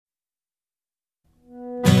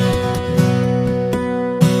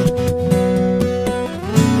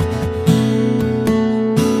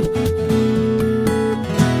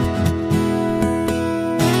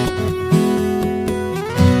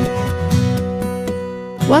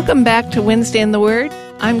Welcome back to Wednesday in the Word.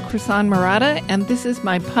 I'm Krisan Murata, and this is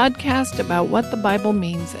my podcast about what the Bible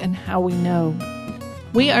means and how we know.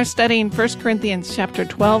 We are studying 1 Corinthians chapter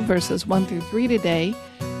 12, verses 1 through 3 today.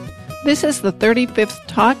 This is the 35th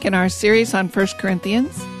talk in our series on 1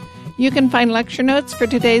 Corinthians. You can find lecture notes for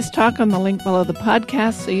today's talk on the link below the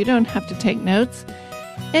podcast, so you don't have to take notes.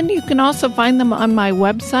 And you can also find them on my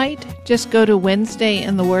website. Just go to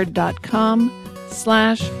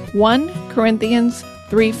wednesdayintheword.com/1 Corinthians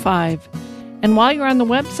 3:5. And while you're on the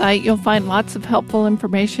website, you'll find lots of helpful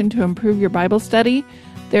information to improve your Bible study.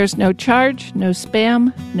 There's no charge, no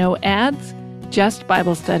spam, no ads, just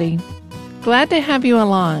Bible study. Glad to have you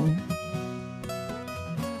along.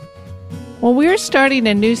 Well, we're starting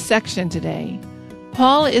a new section today.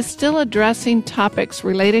 Paul is still addressing topics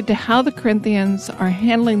related to how the Corinthians are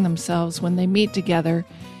handling themselves when they meet together.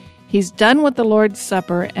 He's done with the Lord's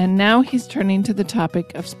Supper, and now he's turning to the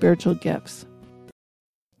topic of spiritual gifts.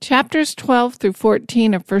 Chapters 12 through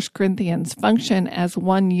 14 of 1 Corinthians function as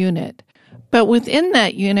one unit, but within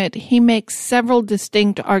that unit, he makes several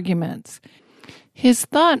distinct arguments. His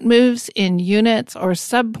thought moves in units or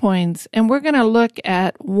subpoints, and we're going to look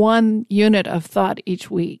at one unit of thought each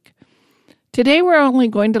week. Today, we're only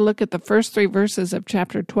going to look at the first 3 verses of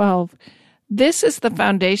chapter 12. This is the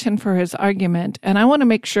foundation for his argument, and I want to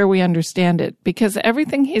make sure we understand it, because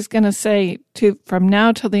everything he's going to say from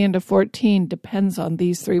now till the end of 14 depends on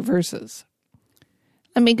these 3 verses.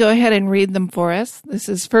 Let me go ahead and read them for us. This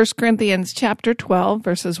is 1 Corinthians chapter 12,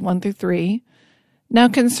 verses 1 through 3. Now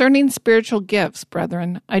concerning spiritual gifts,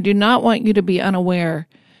 brethren, I do not want you to be unaware.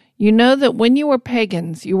 You know that when you were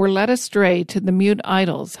pagans, you were led astray to the mute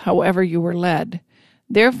idols, however you were led.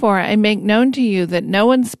 Therefore, I make known to you that no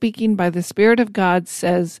one speaking by the Spirit of God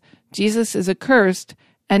says, Jesus is accursed,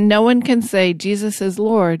 and no one can say Jesus is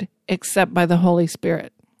Lord, except by the Holy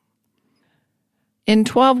Spirit. In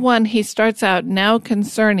 12:1, he starts out now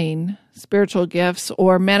concerning spiritual gifts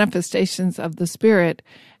or manifestations of the Spirit,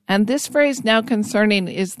 and this phrase now concerning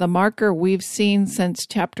is the marker we've seen since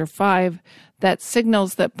chapter 5 that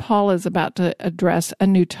signals that Paul is about to address a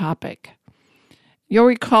new topic. You'll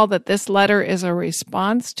recall that this letter is a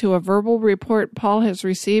response to a verbal report Paul has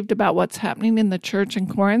received about what's happening in the church in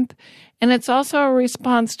Corinth, and it's also a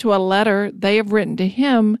response to a letter they have written to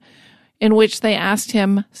him in which they asked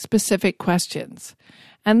him specific questions.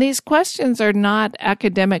 And these questions are not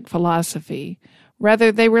academic philosophy.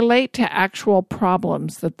 Rather, they relate to actual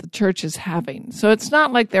problems that the church is having. So it's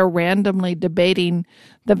not like they're randomly debating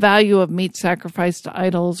the value of meat sacrificed to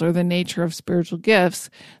idols or the nature of spiritual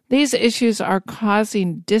gifts. These issues are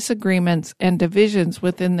causing disagreements and divisions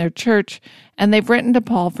within their church, and they've written to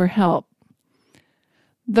Paul for help.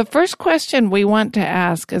 The first question we want to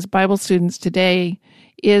ask as Bible students today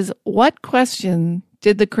is, what question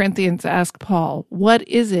did the Corinthians ask Paul? What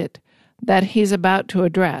is it that he's about to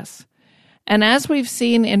address? And as we've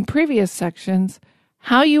seen in previous sections,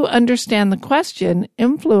 how you understand the question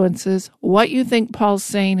influences what you think Paul's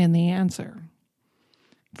saying in the answer.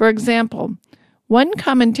 For example, one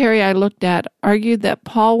commentary I looked at argued that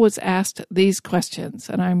Paul was asked these questions,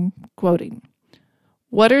 and I'm quoting,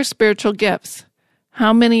 "What are spiritual gifts?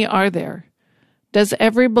 How many are there? Does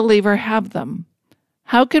every believer have them?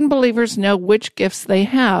 How can believers know which gifts they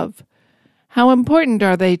have? How important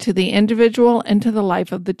are they to the individual and to the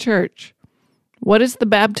life of the church? What is the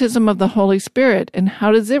baptism of the Holy Spirit, and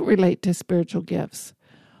how does it relate to spiritual gifts?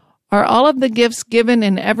 Are all of the gifts given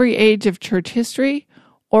in every age of church history,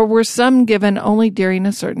 or were some given only during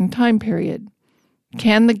a certain time period?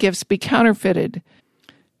 Can the gifts be counterfeited?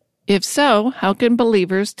 If so, how can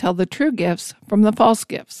believers tell the true gifts from the false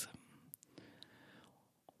gifts?"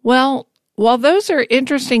 Well, while those are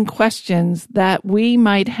interesting questions that we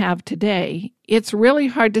might have today, it's really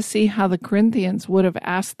hard to see how the Corinthians would have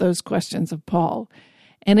asked those questions of Paul.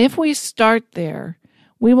 And if we start there,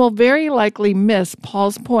 we will very likely miss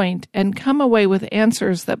Paul's point and come away with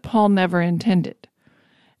answers that Paul never intended.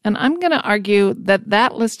 And I'm going to argue that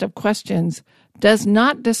that list of questions does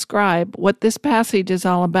not describe what this passage is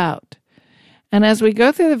all about. And as we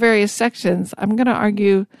go through the various sections, I'm going to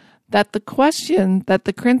argue that the question that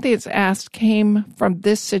the Corinthians asked came from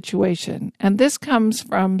this situation, and this comes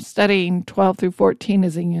from studying 12 through 14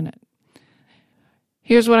 as a unit.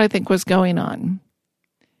 Here's what I think was going on.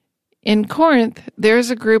 In Corinth, there is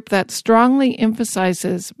a group that strongly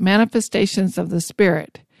emphasizes manifestations of the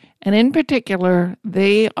Spirit, and in particular,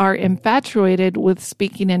 they are infatuated with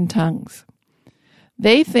speaking in tongues.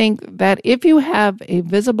 They think that if you have a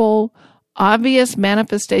visible, obvious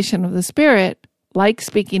manifestation of the Spirit, like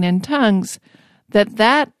speaking in tongues,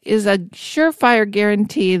 that is a surefire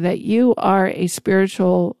guarantee that you are a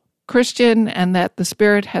spiritual Christian and that the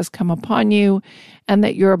Spirit has come upon you and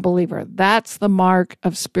that you're a believer. That's the mark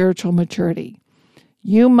of spiritual maturity.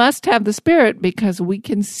 You must have the Spirit because we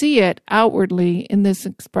can see it outwardly in this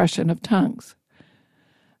expression of tongues.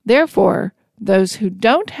 Therefore, those who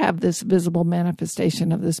don't have this visible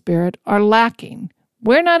manifestation of the Spirit are lacking.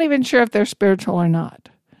 We're not even sure if they're spiritual or not.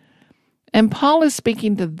 And Paul is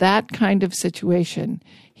speaking to that kind of situation.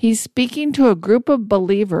 He's speaking to a group of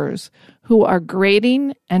believers who are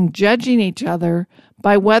grading and judging each other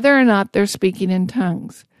by whether or not they're speaking in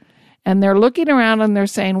tongues. And they're looking around and they're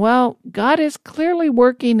saying, well, God is clearly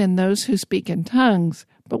working in those who speak in tongues,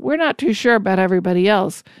 but we're not too sure about everybody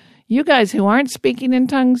else. You guys who aren't speaking in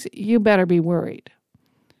tongues, you better be worried.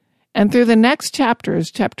 And through the next chapters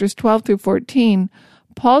 12 through 14,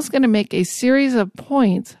 Paul's going to make a series of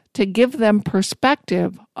points to give them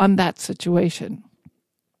perspective on that situation.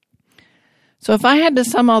 So if I had to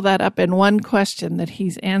sum all that up in one question that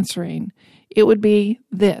he's answering, it would be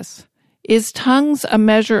this. Is tongues a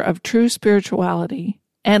measure of true spirituality?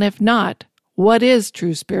 And if not, what is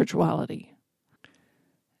true spirituality?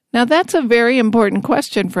 Now that's a very important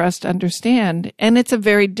question for us to understand, and it's a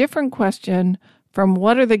very different question from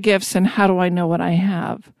what are the gifts and how do I know what I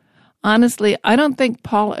have? Honestly, I don't think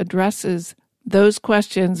Paul addresses those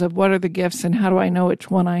questions of what are the gifts and how do I know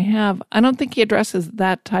which one I have. I don't think he addresses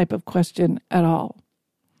that type of question at all.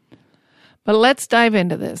 But let's dive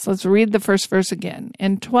into this. Let's read the first verse again.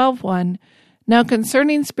 In 12:1, now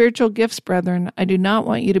concerning spiritual gifts, brethren, I do not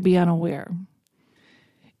want you to be unaware.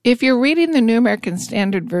 If you're reading the New American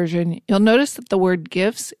Standard Version, you'll notice that the word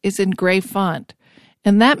gifts is in gray font.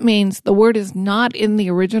 And that means the word is not in the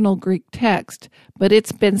original Greek text, but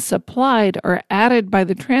it's been supplied or added by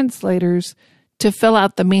the translators to fill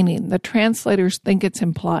out the meaning. The translators think it's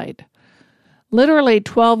implied. Literally,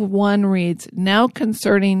 12:1 reads, now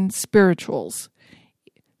concerning spirituals.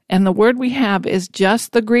 And the word we have is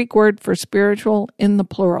just the Greek word for spiritual in the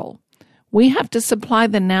plural. We have to supply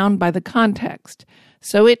the noun by the context.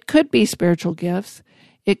 So it could be spiritual gifts,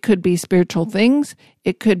 it could be spiritual things,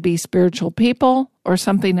 it could be spiritual people, or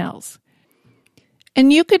something else.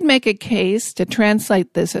 And you could make a case to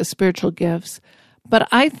translate this as spiritual gifts, but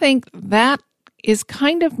I think that is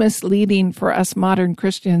kind of misleading for us modern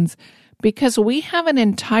Christians because we have an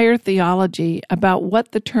entire theology about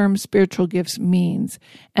what the term spiritual gifts means.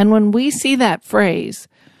 And when we see that phrase,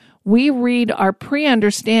 we read our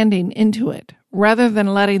pre-understanding into it rather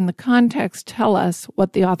than letting the context tell us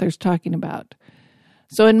what the author's talking about.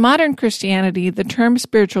 So in modern Christianity, the term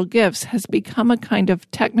spiritual gifts has become a kind of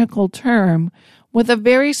technical term with a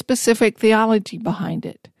very specific theology behind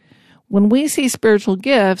it. When we see spiritual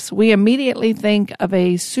gifts, we immediately think of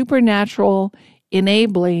a supernatural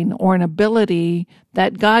enabling or an ability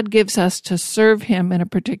that God gives us to serve Him in a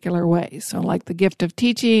particular way. So like the gift of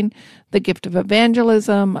teaching, the gift of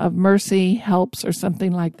evangelism, of mercy, helps, or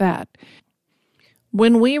something like that.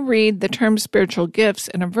 When we read the term spiritual gifts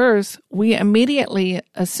in a verse, we immediately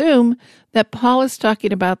assume that Paul is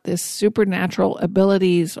talking about this supernatural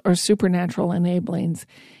abilities or supernatural enablings.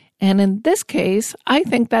 And in this case, I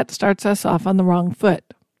think that starts us off on the wrong foot.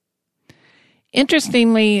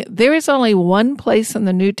 Interestingly, there is only one place in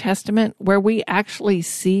the New Testament where we actually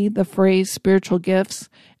see the phrase spiritual gifts,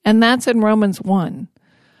 and that's in Romans 1.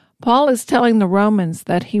 Paul is telling the Romans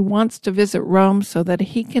that he wants to visit Rome so that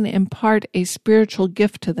he can impart a spiritual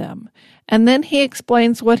gift to them. And then he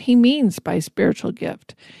explains what he means by spiritual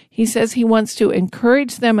gift. He says he wants to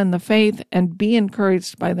encourage them in the faith and be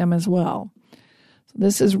encouraged by them as well. So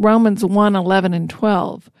this is Romans 1:11 and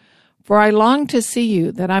 12. For I long to see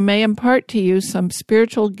you, that I may impart to you some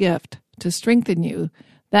spiritual gift to strengthen you.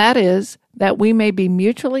 That is, that we may be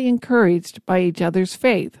mutually encouraged by each other's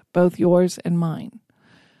faith, both yours and mine.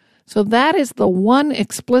 So that is the one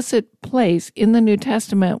explicit place in the New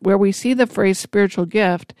Testament where we see the phrase spiritual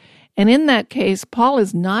gift. And in that case, Paul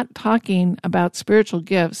is not talking about spiritual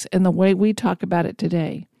gifts in the way we talk about it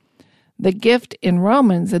today. The gift in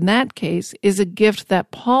Romans, in that case, is a gift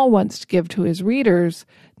that Paul wants to give to his readers,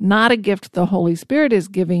 not a gift the Holy Spirit is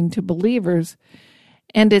giving to believers.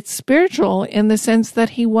 And it's spiritual in the sense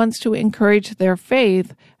that he wants to encourage their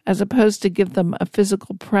faith as opposed to give them a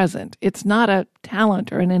physical present. It's not a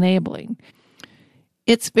talent or an enabling.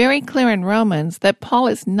 It's very clear in Romans that Paul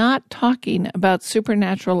is not talking about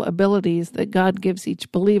supernatural abilities that God gives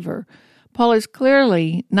each believer. Paul is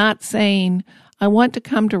clearly not saying, I want to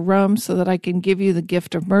come to Rome so that I can give you the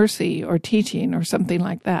gift of mercy or teaching or something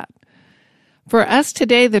like that. For us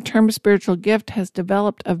today, the term spiritual gift has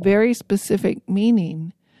developed a very specific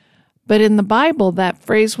meaning, But in the Bible, that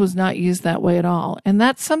phrase was not used that way at all. And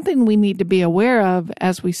that's something we need to be aware of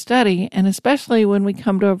as we study, and especially when we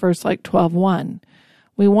come to a verse like 12:1.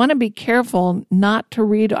 We want to be careful not to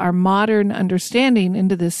read our modern understanding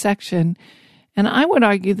into this section, and I would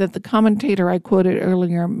argue that the commentator I quoted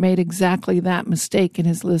earlier made exactly that mistake in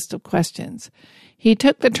his list of questions. He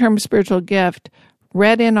took the term spiritual gift,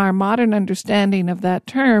 read in our modern understanding of that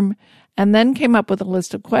term, and then came up with a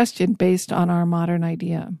list of questions based on our modern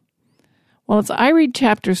idea. Well, as I read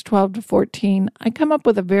chapters 12 to 14, I come up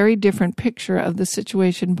with a very different picture of the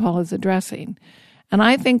situation Paul is addressing. And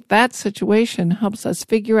I think that situation helps us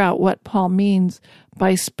figure out what Paul means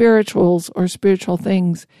by spirituals or spiritual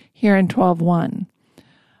things here in 12:1.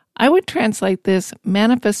 I would translate this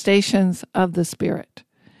manifestations of the Spirit.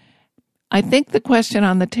 I think the question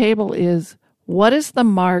on the table is, what is the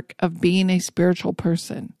mark of being a spiritual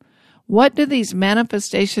person? What do these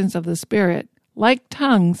manifestations of the Spirit, like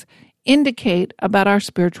tongues, indicate about our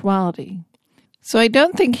spirituality? So I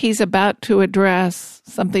don't think he's about to address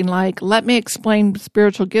something like, let me explain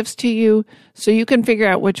spiritual gifts to you so you can figure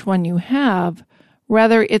out which one you have.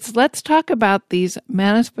 Rather, it's let's talk about these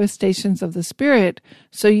manifestations of the Spirit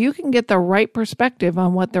so you can get the right perspective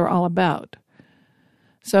on what they're all about.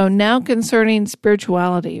 So now concerning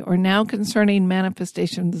spirituality, or now concerning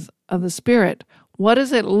manifestations of the Spirit, what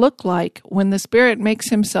does it look like when the Spirit makes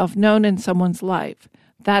himself known in someone's life?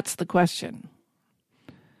 That's the question.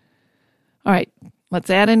 All right, let's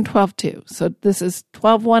add in 12:2. So this is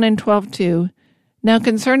 12:1 and 12:2. Now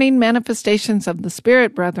concerning manifestations of the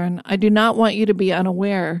Spirit, brethren, I do not want you to be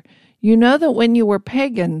unaware. You know that when you were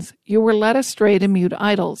pagans, you were led astray to mute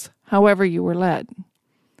idols, however you were led.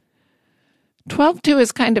 12:2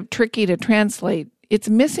 is kind of tricky to translate. It's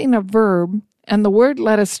missing a verb, and the word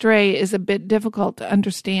led astray is a bit difficult to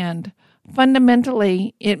understand.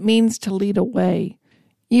 Fundamentally, it means to lead away.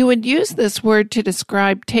 You would use this word to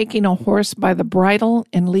describe taking a horse by the bridle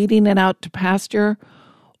and leading it out to pasture,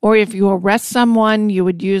 or if you arrest someone, you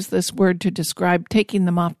would use this word to describe taking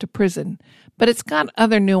them off to prison. But it's got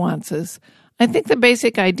other nuances. I think the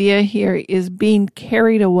basic idea here is being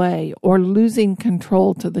carried away or losing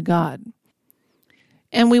control to the God.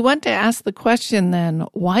 And we want to ask the question then,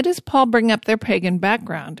 why does Paul bring up their pagan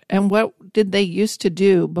background, and what did they used to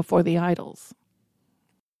do before the idols?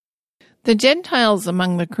 The Gentiles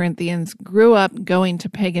among the Corinthians grew up going to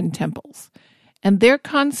pagan temples, and their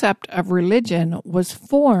concept of religion was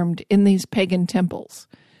formed in these pagan temples.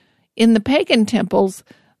 In the pagan temples,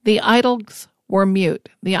 the idols were mute.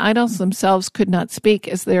 The idols themselves could not speak,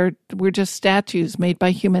 as they were just statues made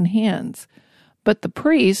by human hands. But the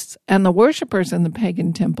priests and the worshipers in the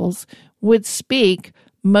pagan temples would speak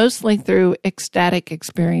mostly through ecstatic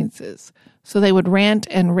experiences. So they would rant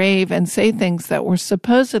and rave and say things that were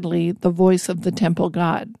supposedly the voice of the temple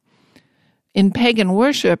god. In pagan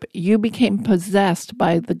worship, you became possessed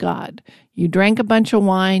by the god. You drank a bunch of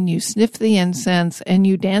wine, you sniffed the incense, and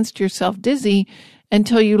you danced yourself dizzy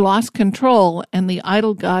until you lost control and the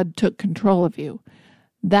idol god took control of you.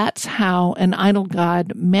 That's how an idol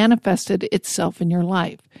god manifested itself in your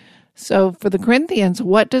life. So for the Corinthians,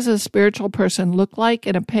 what does a spiritual person look like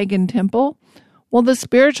in a pagan temple? Well, the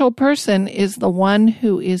spiritual person is the one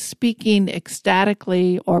who is speaking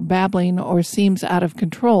ecstatically or babbling or seems out of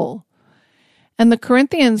control. And the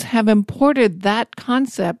Corinthians have imported that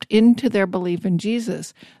concept into their belief in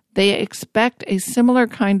Jesus. They expect a similar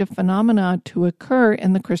kind of phenomena to occur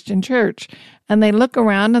in the Christian church. And they look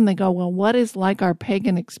around and they go, well, what is like our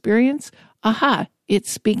pagan experience? Aha,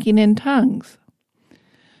 it's speaking in tongues.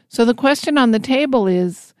 So the question on the table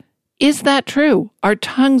is that true? Are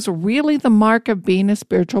tongues really the mark of being a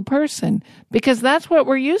spiritual person? Because that's what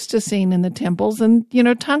we're used to seeing in the temples. And,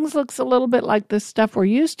 tongues looks a little bit like this stuff we're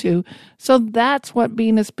used to. So that's what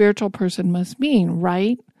being a spiritual person must mean,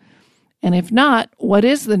 right? And if not, what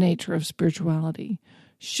is the nature of spirituality?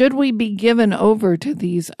 Should we be given over to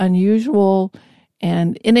these unusual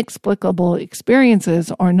and inexplicable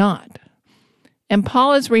experiences or not? And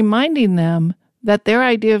Paul is reminding them that their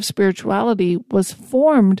idea of spirituality was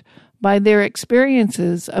formed by their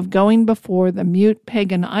experiences of going before the mute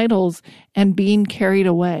pagan idols and being carried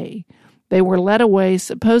away. They were led away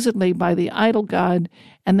supposedly by the idol god,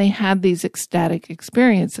 and they had these ecstatic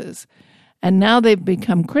experiences. And now they've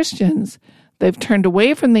become Christians. They've turned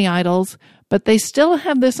away from the idols, but they still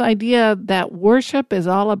have this idea that worship is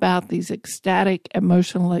all about these ecstatic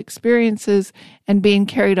emotional experiences and being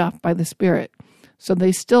carried off by the Spirit. So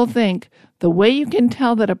they still think the way you can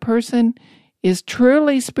tell that a person is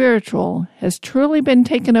truly spiritual, has truly been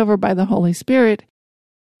taken over by the Holy Spirit,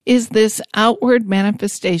 is this outward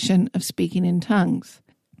manifestation of speaking in tongues.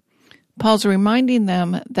 Paul's reminding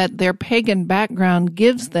them that their pagan background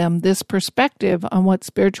gives them this perspective on what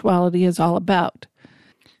spirituality is all about.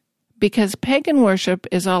 Because pagan worship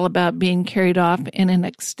is all about being carried off in an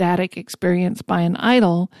ecstatic experience by an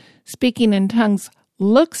idol, speaking in tongues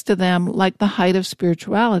looks to them like the height of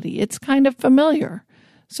spirituality. It's kind of familiar.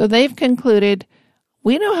 So they've concluded,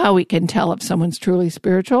 we know how we can tell if someone's truly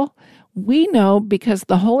spiritual. We know because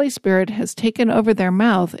the Holy Spirit has taken over their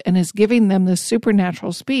mouth and is giving them this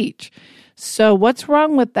supernatural speech. So what's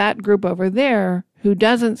wrong with that group over there who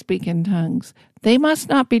doesn't speak in tongues? They must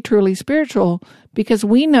not be truly spiritual because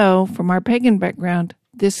we know from our pagan background,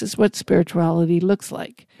 this is what spirituality looks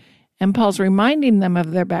like. And Paul's reminding them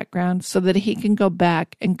of their background so that he can go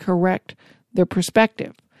back and correct their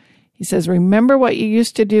perspective. He says, remember what you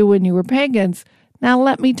used to do when you were pagans. Now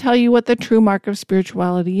let me tell you what the true mark of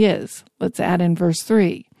spirituality is. Let's add in verse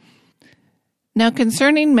 3. Now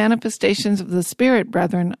concerning manifestations of the Spirit,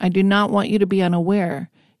 brethren, I do not want you to be unaware.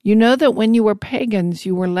 You know that when you were pagans,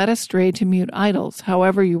 you were led astray to mute idols,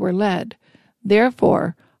 however you were led.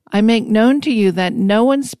 Therefore, I make known to you that no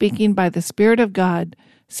one speaking by the Spirit of God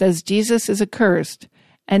says Jesus is accursed,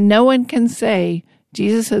 and no one can say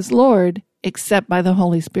Jesus is Lord except by the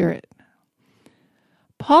Holy Spirit.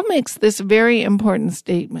 Paul makes this very important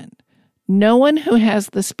statement. No one who has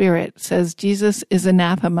the Spirit says Jesus is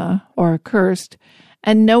anathema or accursed,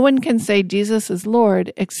 and no one can say Jesus is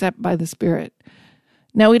Lord except by the Spirit.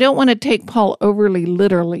 Now, we don't want to take Paul overly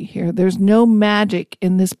literally here. There's no magic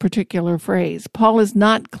in this particular phrase. Paul is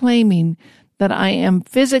not claiming that I am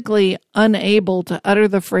physically unable to utter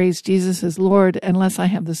the phrase Jesus is Lord unless I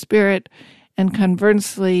have the Spirit, and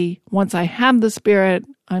conversely, once I have the Spirit,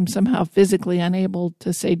 I'm somehow physically unable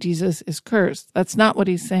to say Jesus is cursed. That's not what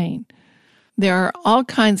he's saying. There are all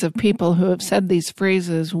kinds of people who have said these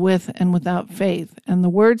phrases with and without faith, and the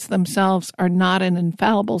words themselves are not an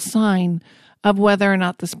infallible sign of whether or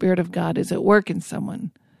not the Spirit of God is at work in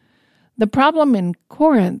someone. The problem in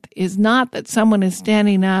Corinth is not that someone is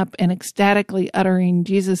standing up and ecstatically uttering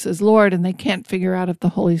Jesus is Lord and they can't figure out if the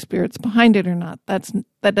Holy Spirit's behind it or not.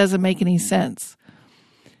 That doesn't make any sense.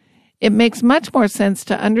 It makes much more sense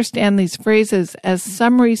to understand these phrases as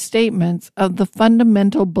summary statements of the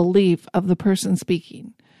fundamental belief of the person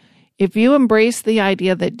speaking. If you embrace the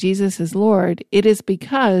idea that Jesus is Lord, it is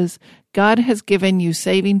because God has given you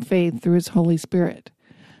saving faith through his Holy Spirit.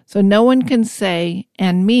 So no one can say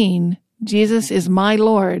and mean Jesus is my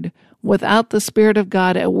Lord without the Spirit of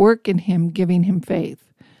God at work in him, giving him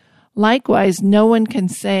faith. Likewise, no one can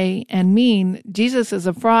say and mean Jesus is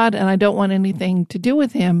a fraud and I don't want anything to do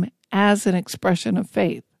with him as an expression of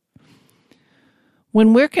faith.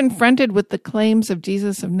 When we're confronted with the claims of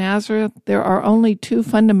Jesus of Nazareth, there are only two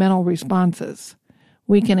fundamental responses.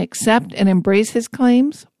 We can accept and embrace his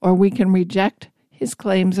claims, or we can reject his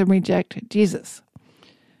claims and reject Jesus.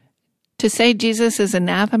 To say Jesus is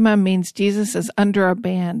anathema means Jesus is under a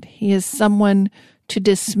ban. He is someone to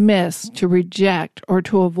dismiss, to reject, or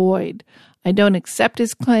to avoid. I don't accept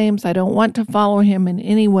his claims. I don't want to follow him in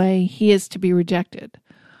any way. He is to be rejected.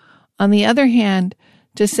 On the other hand,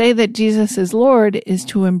 to say that Jesus is Lord is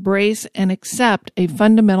to embrace and accept a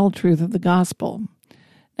fundamental truth of the gospel.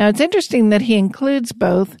 Now, it's interesting that he includes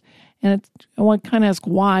both, and I want to kind of ask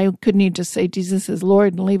why. Couldn't he just say Jesus is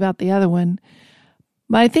Lord and leave out the other one?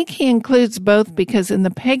 But I think he includes both because in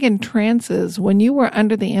the pagan trances, when you were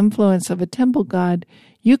under the influence of a temple god,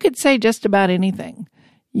 you could say just about anything.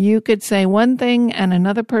 You could say one thing and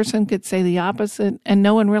another person could say the opposite, and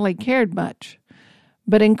no one really cared much.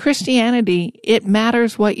 But in Christianity, it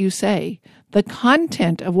matters what you say. The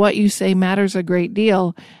content of what you say matters a great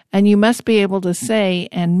deal, and you must be able to say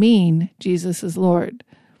and mean Jesus is Lord.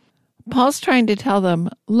 Paul's trying to tell them,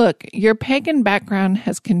 look, your pagan background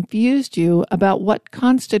has confused you about what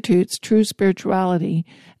constitutes true spirituality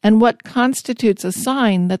and what constitutes a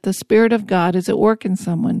sign that the Spirit of God is at work in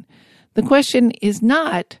someone. The question is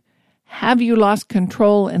not, have you lost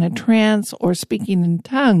control in a trance or speaking in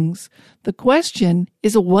tongues? The question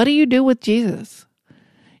is, what do you do with Jesus?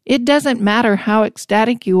 It doesn't matter how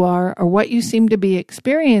ecstatic you are or what you seem to be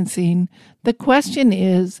experiencing. The question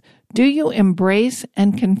is, do you embrace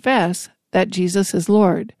and confess that Jesus is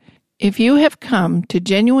Lord? If you have come to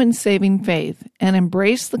genuine saving faith and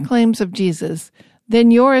embrace the claims of Jesus,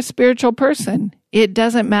 then you're a spiritual person. It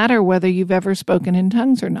doesn't matter whether you've ever spoken in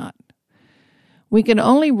tongues or not. We can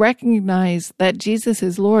only recognize that Jesus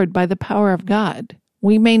is Lord by the power of God.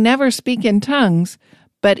 We may never speak in tongues,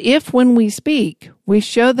 but if when we speak, we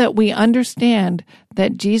show that we understand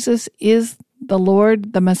that Jesus is the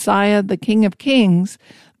Lord, the Messiah, the King of Kings,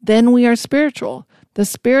 then we are spiritual. The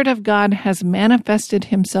Spirit of God has manifested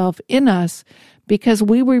himself in us because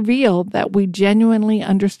we reveal that we genuinely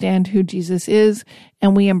understand who Jesus is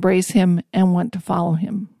and we embrace him and want to follow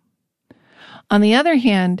him. On the other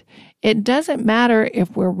hand, it doesn't matter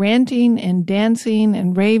if we're ranting and dancing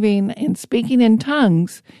and raving and speaking in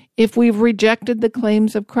tongues if we've rejected the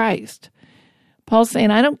claims of Christ. Paul's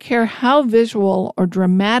saying, I don't care how visual or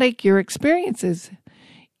dramatic your experience is.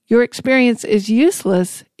 Your experience is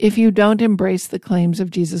useless if you don't embrace the claims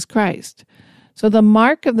of Jesus Christ. So the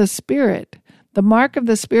mark of the Spirit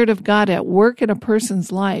of God at work in a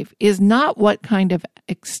person's life is not what kind of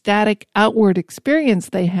ecstatic outward experience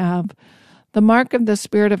they have. The mark of the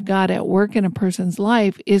Spirit of God at work in a person's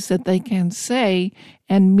life is that they can say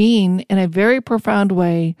and mean in a very profound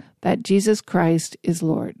way that Jesus Christ is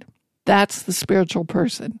Lord. That's the spiritual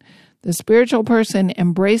person. The spiritual person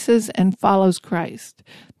embraces and follows Christ.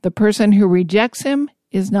 The person who rejects him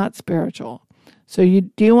is not spiritual. So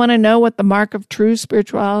do you want to know what the mark of true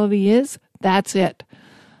spirituality is? That's it.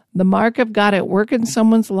 The mark of God at work in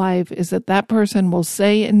someone's life is that that person will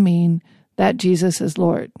say and mean that Jesus is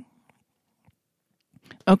Lord.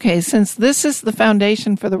 Okay, since this is the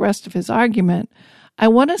foundation for the rest of his argument, I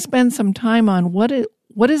want to spend some time on what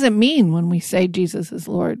does it mean when we say Jesus is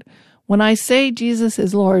Lord? When I say Jesus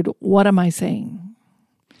is Lord, what am I saying?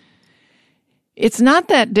 It's not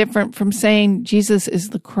that different from saying Jesus is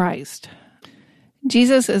the Christ.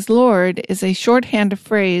 Jesus is Lord is a shorthand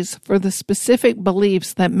phrase for the specific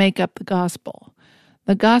beliefs that make up the gospel.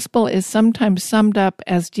 The gospel is sometimes summed up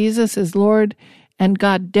as Jesus is Lord, and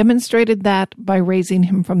God demonstrated that by raising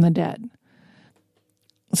him from the dead.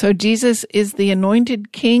 So Jesus is the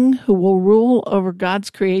anointed king who will rule over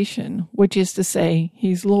God's creation, which is to say,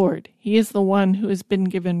 he's Lord. He is the one who has been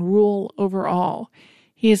given rule over all.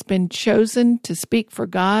 He has been chosen to speak for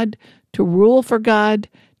God, to rule for God,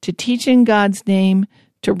 to teach in God's name,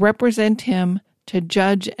 to represent him, to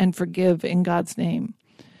judge and forgive in God's name.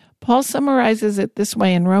 Paul summarizes it this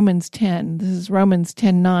way in Romans 10. This is Romans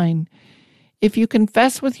 10:9. If you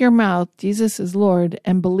confess with your mouth Jesus is Lord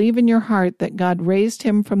and believe in your heart that God raised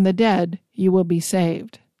him from the dead, you will be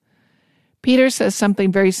saved. Peter says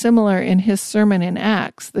something very similar in his sermon in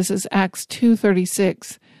Acts. This is Acts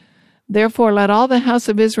 2:36. Therefore, let all the house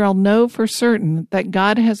of Israel know for certain that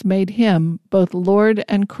God has made him both Lord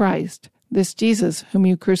and Christ, this Jesus whom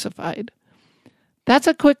you crucified. That's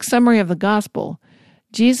a quick summary of the gospel.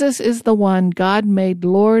 Jesus is the one God made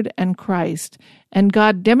Lord and Christ, and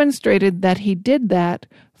God demonstrated that he did that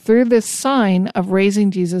through this sign of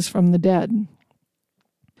raising Jesus from the dead.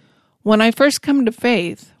 When I first come to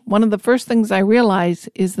faith, one of the first things I realize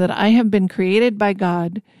is that I have been created by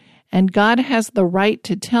God, and God has the right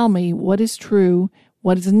to tell me what is true,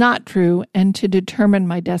 what is not true, and to determine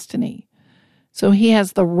my destiny. So he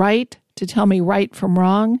has the right to tell me right from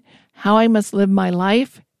wrong, how I must live my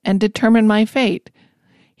life, and determine my fate.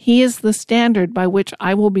 He is the standard by which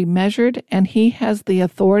I will be measured, and he has the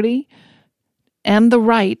authority and the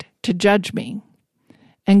right to judge me.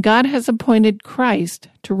 And God has appointed Christ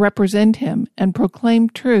to represent him and proclaim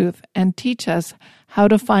truth and teach us how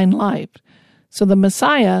to find life. So the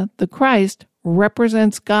Messiah, the Christ,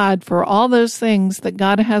 represents God for all those things that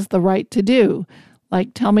God has the right to do,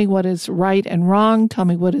 like tell me what is right and wrong, tell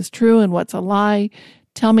me what is true and what's a lie,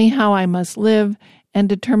 tell me how I must live, and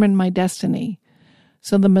determine my destiny.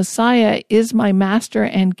 So the Messiah is my master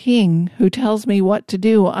and king who tells me what to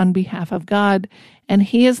do on behalf of God, and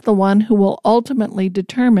he is the one who will ultimately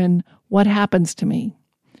determine what happens to me.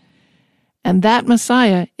 And that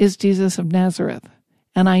Messiah is Jesus of Nazareth.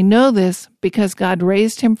 And I know this because God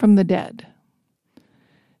raised him from the dead.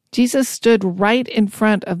 Jesus stood right in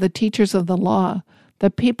front of the teachers of the law, the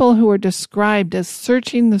people who were described as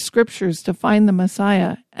searching the scriptures to find the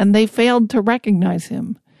Messiah, and they failed to recognize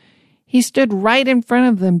him. He stood right in front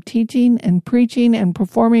of them, teaching and preaching and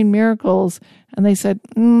performing miracles, and they said,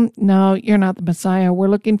 no, you're not the Messiah. We're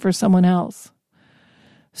looking for someone else.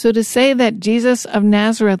 So to say that Jesus of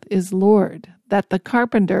Nazareth is Lord, that the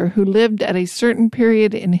carpenter who lived at a certain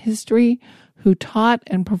period in history, who taught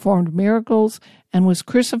and performed miracles and was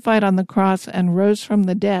crucified on the cross and rose from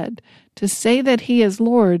the dead, to say that he is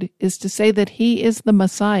Lord is to say that he is the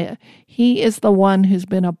Messiah. He is the one who's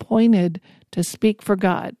been appointed to speak for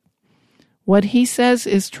God. What he says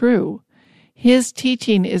is true. His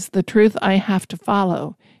teaching is the truth I have to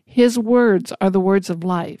follow. His words are the words of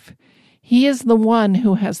life. He is the one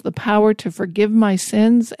who has the power to forgive my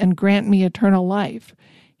sins and grant me eternal life.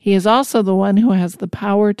 He is also the one who has the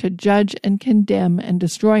power to judge and condemn and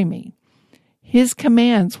destroy me. His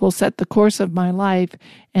commands will set the course of my life,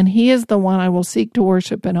 and he is the one I will seek to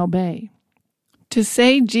worship and obey. To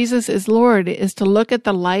say Jesus is Lord is to look at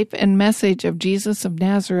the life and message of Jesus of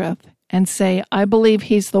Nazareth and say, I believe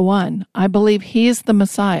he's the one. I believe he is the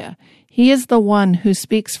Messiah. He is the one who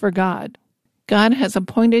speaks for God. God has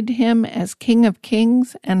appointed him as King of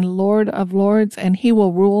Kings and Lord of Lords, and he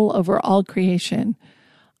will rule over all creation.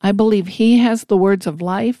 I believe he has the words of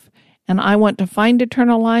life, and I want to find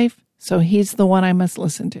eternal life, so he's the one I must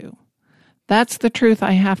listen to. That's the truth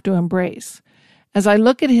I have to embrace. As I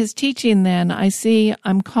look at his teaching then, I see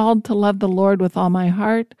I'm called to love the Lord with all my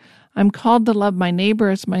heart. I'm called to love my neighbor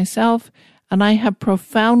as myself, and I have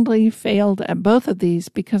profoundly failed at both of these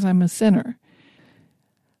because I'm a sinner.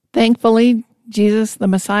 Thankfully, Jesus, the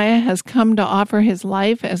Messiah, has come to offer his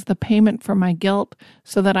life as the payment for my guilt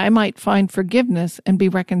so that I might find forgiveness and be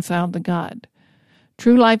reconciled to God.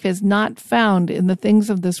 True life is not found in the things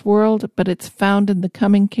of this world, but it's found in the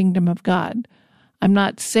coming kingdom of God. I'm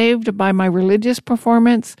not saved by my religious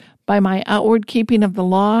performance, by my outward keeping of the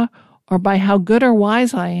law, or by how good or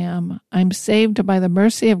wise I am. I'm saved by the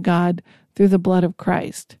mercy of God through the blood of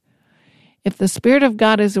Christ. If the Spirit of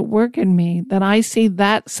God is at work in me, then I see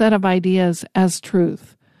that set of ideas as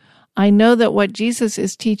truth. I know that what Jesus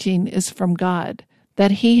is teaching is from God,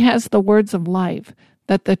 that he has the words of life,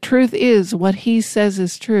 that the truth is what he says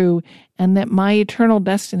is true, and that my eternal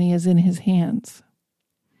destiny is in his hands.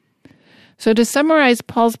 So to summarize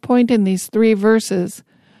Paul's point in these 3 verses,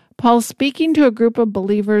 Paul's speaking to a group of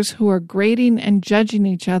believers who are grading and judging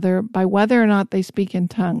each other by whether or not they speak in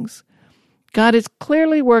tongues. God is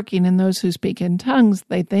clearly working in those who speak in tongues,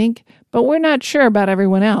 they think, but we're not sure about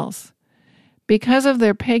everyone else. Because of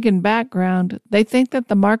their pagan background, they think that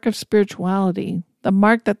the mark of spirituality, the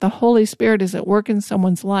mark that the Holy Spirit is at work in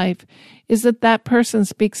someone's life, is that that person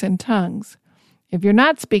speaks in tongues. If you're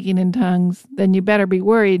not speaking in tongues, then you better be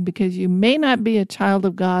worried because you may not be a child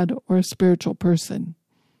of God or a spiritual person.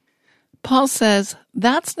 Paul says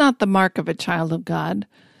that's not the mark of a child of God.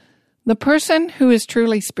 The person who is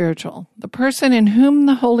truly spiritual, the person in whom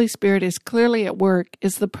the Holy Spirit is clearly at work,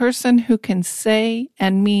 is the person who can say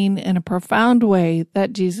and mean in a profound way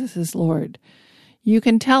that Jesus is Lord. You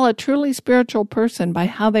can tell a truly spiritual person by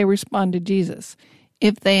how they respond to Jesus.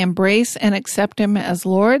 If they embrace and accept him as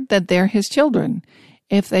Lord, then they're his children.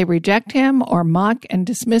 If they reject him or mock and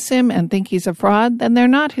dismiss him and think he's a fraud, then they're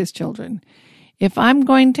not his children. If I'm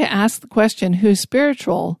going to ask the question, who's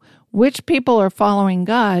spiritual, which people are following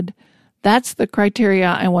God, that's the criteria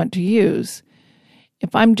I want to use.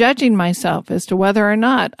 If I'm judging myself as to whether or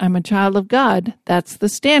not I'm a child of God, that's the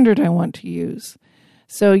standard I want to use.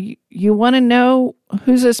 So you want to know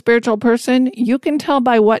who's a spiritual person? You can tell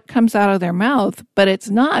by what comes out of their mouth, but it's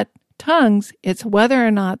not tongues. It's whether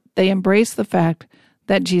or not they embrace the fact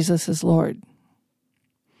that Jesus is Lord.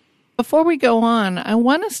 Before we go on, I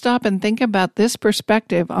want to stop and think about this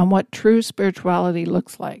perspective on what true spirituality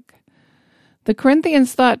looks like. The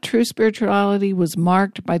Corinthians thought true spirituality was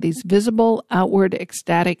marked by these visible, outward,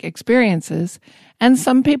 ecstatic experiences, and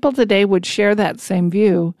some people today would share that same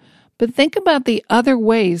view. But think about the other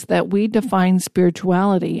ways that we define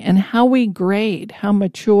spirituality and how we grade how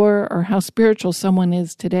mature or how spiritual someone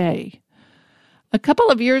is today. A couple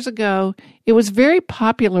of years ago, it was very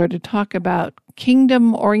popular to talk about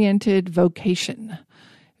kingdom-oriented vocation.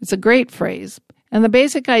 It's a great phrase, and the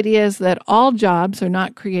basic idea is that all jobs are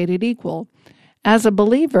not created equal. As a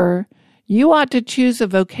believer, you ought to choose a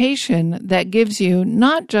vocation that gives you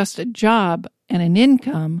not just a job and an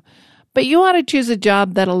income, but you ought to choose a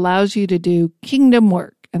job that allows you to do kingdom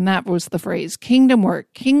work. And that was the phrase, kingdom work,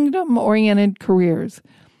 kingdom-oriented careers.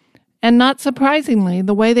 And not surprisingly,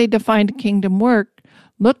 the way they defined kingdom work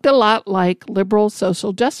looked a lot like liberal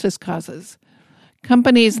social justice causes.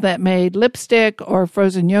 Companies that made lipstick or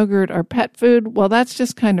frozen yogurt or pet food, well, that's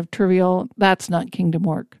just kind of trivial. That's not kingdom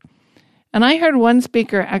work. And I heard one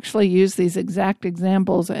speaker actually use these exact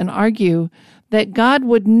examples and argue that God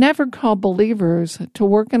would never call believers to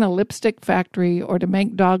work in a lipstick factory or to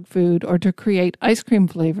make dog food or to create ice cream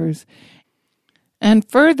flavors. And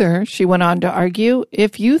further, she went on to argue,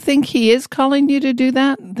 if you think he is calling you to do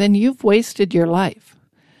that, then you've wasted your life.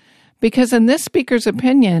 Because in this speaker's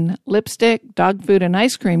opinion, lipstick, dog food, and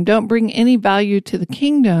ice cream don't bring any value to the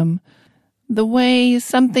kingdom the way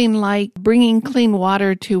something like bringing clean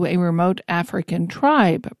water to a remote African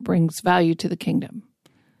tribe brings value to the kingdom.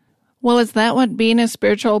 Well, is that what being a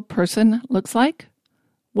spiritual person looks like?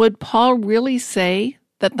 Would Paul really say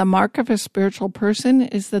that the mark of a spiritual person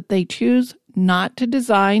is that they choose not to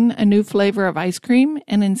design a new flavor of ice cream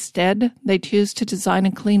and instead they choose to design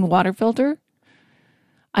a clean water filter?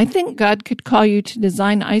 I think God could call you to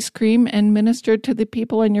design ice cream and minister to the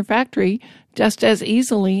people in your factory just as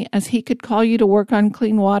easily as he could call you to work on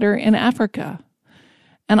clean water in Africa.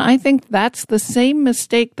 And I think that's the same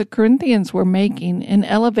mistake the Corinthians were making in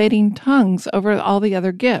elevating tongues over all the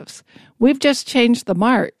other gifts. We've just changed the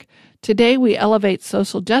mark. Today we elevate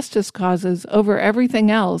social justice causes over everything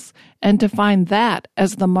else and define that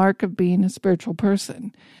as the mark of being a spiritual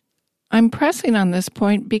person. I'm pressing on this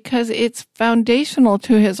point because it's foundational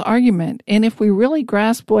to his argument, and if we really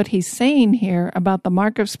grasp what he's saying here about the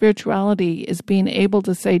mark of spirituality is being able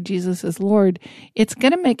to say Jesus is Lord, it's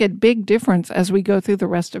going to make a big difference as we go through the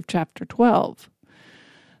rest of chapter 12.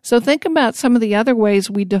 So think about some of the other ways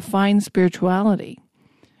we define spirituality.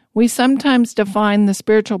 We sometimes define the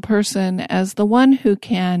spiritual person as the one who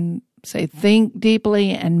can, say, think deeply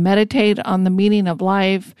and meditate on the meaning of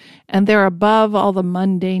life, and they're above all the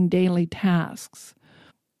mundane daily tasks.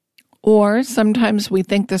 Or sometimes we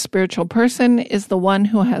think the spiritual person is the one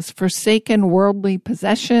who has forsaken worldly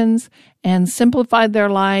possessions and simplified their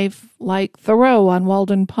life like Thoreau on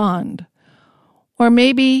Walden Pond. Or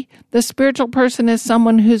maybe the spiritual person is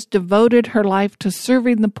someone who's devoted her life to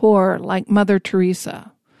serving the poor like Mother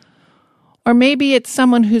Teresa. Or maybe it's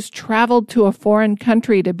someone who's traveled to a foreign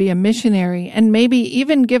country to be a missionary and maybe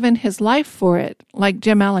even given his life for it, like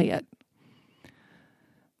Jim Elliot.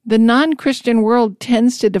 The non-Christian world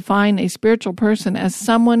tends to define a spiritual person as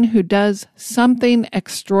someone who does something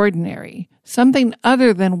extraordinary, something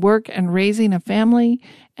other than work and raising a family,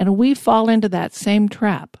 and we fall into that same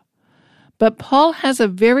trap. But Paul has a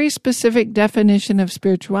very specific definition of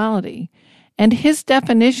spirituality, and his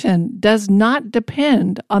definition does not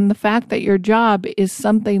depend on the fact that your job is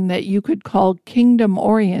something that you could call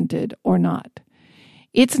kingdom-oriented or not.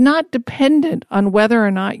 It's not dependent on whether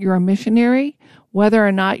or not you're a missionary, whether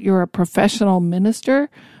or not you're a professional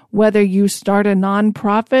minister, whether you start a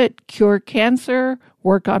nonprofit, cure cancer,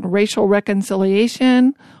 work on racial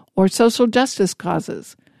reconciliation, or social justice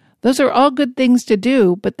causes. Those are all good things to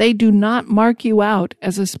do, but they do not mark you out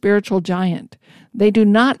as a spiritual giant. They do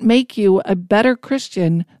not make you a better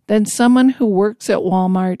Christian than someone who works at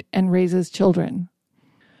Walmart and raises children.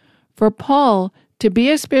 For Paul, to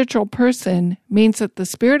be a spiritual person means that the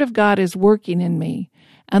Spirit of God is working in me,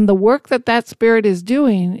 and the work that Spirit is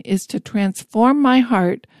doing is to transform my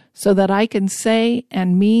heart so that I can say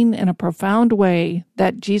and mean in a profound way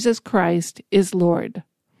that Jesus Christ is Lord.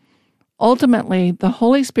 Ultimately, the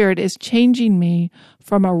Holy Spirit is changing me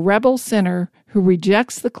from a rebel sinner who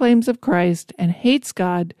rejects the claims of Christ and hates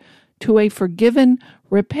God to a forgiven,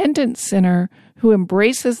 repentant sinner who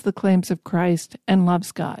embraces the claims of Christ and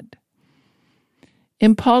loves God.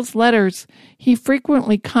 In Paul's letters, he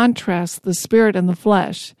frequently contrasts the spirit and the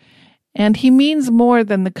flesh, and he means more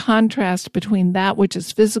than the contrast between that which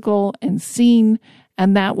is physical and seen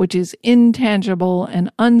and that which is intangible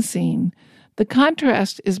and unseen. The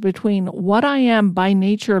contrast is between what I am by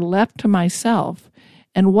nature left to myself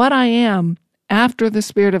and what I am after the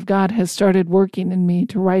Spirit of God has started working in me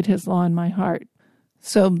to write His law in my heart.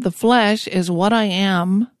 So the flesh is what I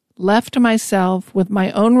am left to myself with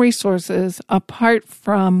my own resources apart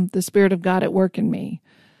from the Spirit of God at work in me.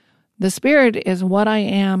 The Spirit is what I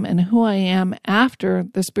am and who I am after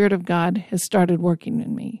the Spirit of God has started working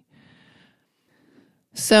in me.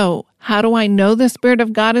 So, how do I know the Spirit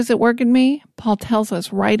of God is at work in me? Paul tells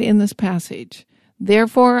us right in this passage.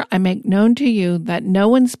 Therefore, I make known to you that no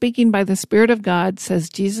one speaking by the Spirit of God says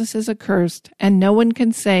Jesus is accursed, and no one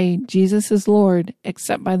can say Jesus is Lord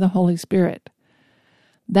except by the Holy Spirit.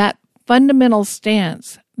 That fundamental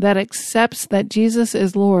stance that accepts that Jesus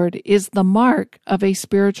is Lord is the mark of a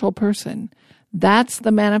spiritual person. That's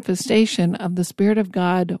the manifestation of the Spirit of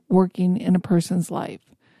God working in a person's life.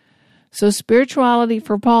 So spirituality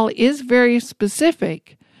for Paul is very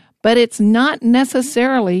specific, but it's not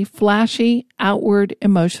necessarily flashy, outward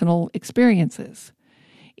emotional experiences.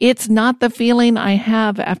 It's not the feeling I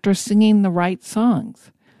have after singing the right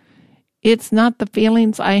songs. It's not the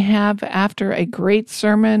feelings I have after a great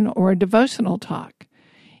sermon or a devotional talk.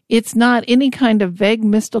 It's not any kind of vague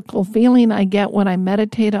mystical feeling I get when I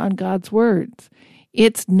meditate on God's words.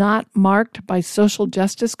 It's not marked by social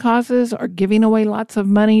justice causes or giving away lots of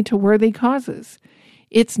money to worthy causes.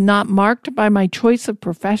 It's not marked by my choice of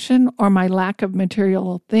profession or my lack of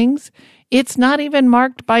material things. It's not even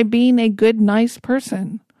marked by being a good, nice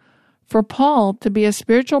person. For Paul, to be a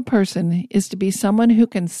spiritual person is to be someone who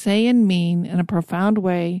can say and mean in a profound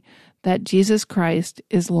way that Jesus Christ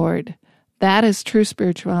is Lord. That is true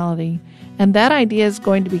spirituality, and that idea is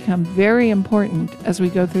going to become very important as we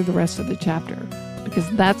go through the rest of the chapter, because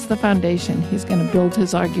that's the foundation he's going to build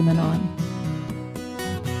his argument on.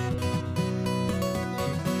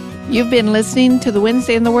 You've been listening to the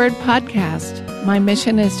Wednesday in the Word podcast. My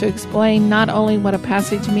mission is to explain not only what a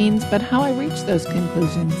passage means, but how I reach those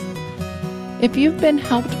conclusions. If you've been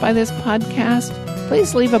helped by this podcast,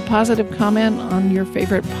 please leave a positive comment on your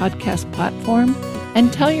favorite podcast platform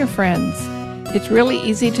and tell your friends. It's really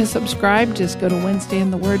easy to subscribe. Just go to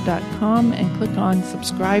WednesdayInTheWord.com and click on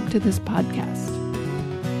subscribe to this podcast.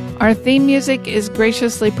 Our theme music is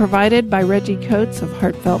graciously provided by Reggie Coates of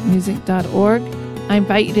heartfeltmusic.org. I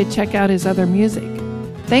invite you to check out his other music.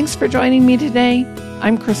 Thanks for joining me today.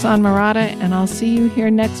 I'm Krisan Murata, and I'll see you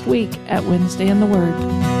here next week at Wednesday in the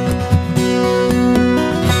Word.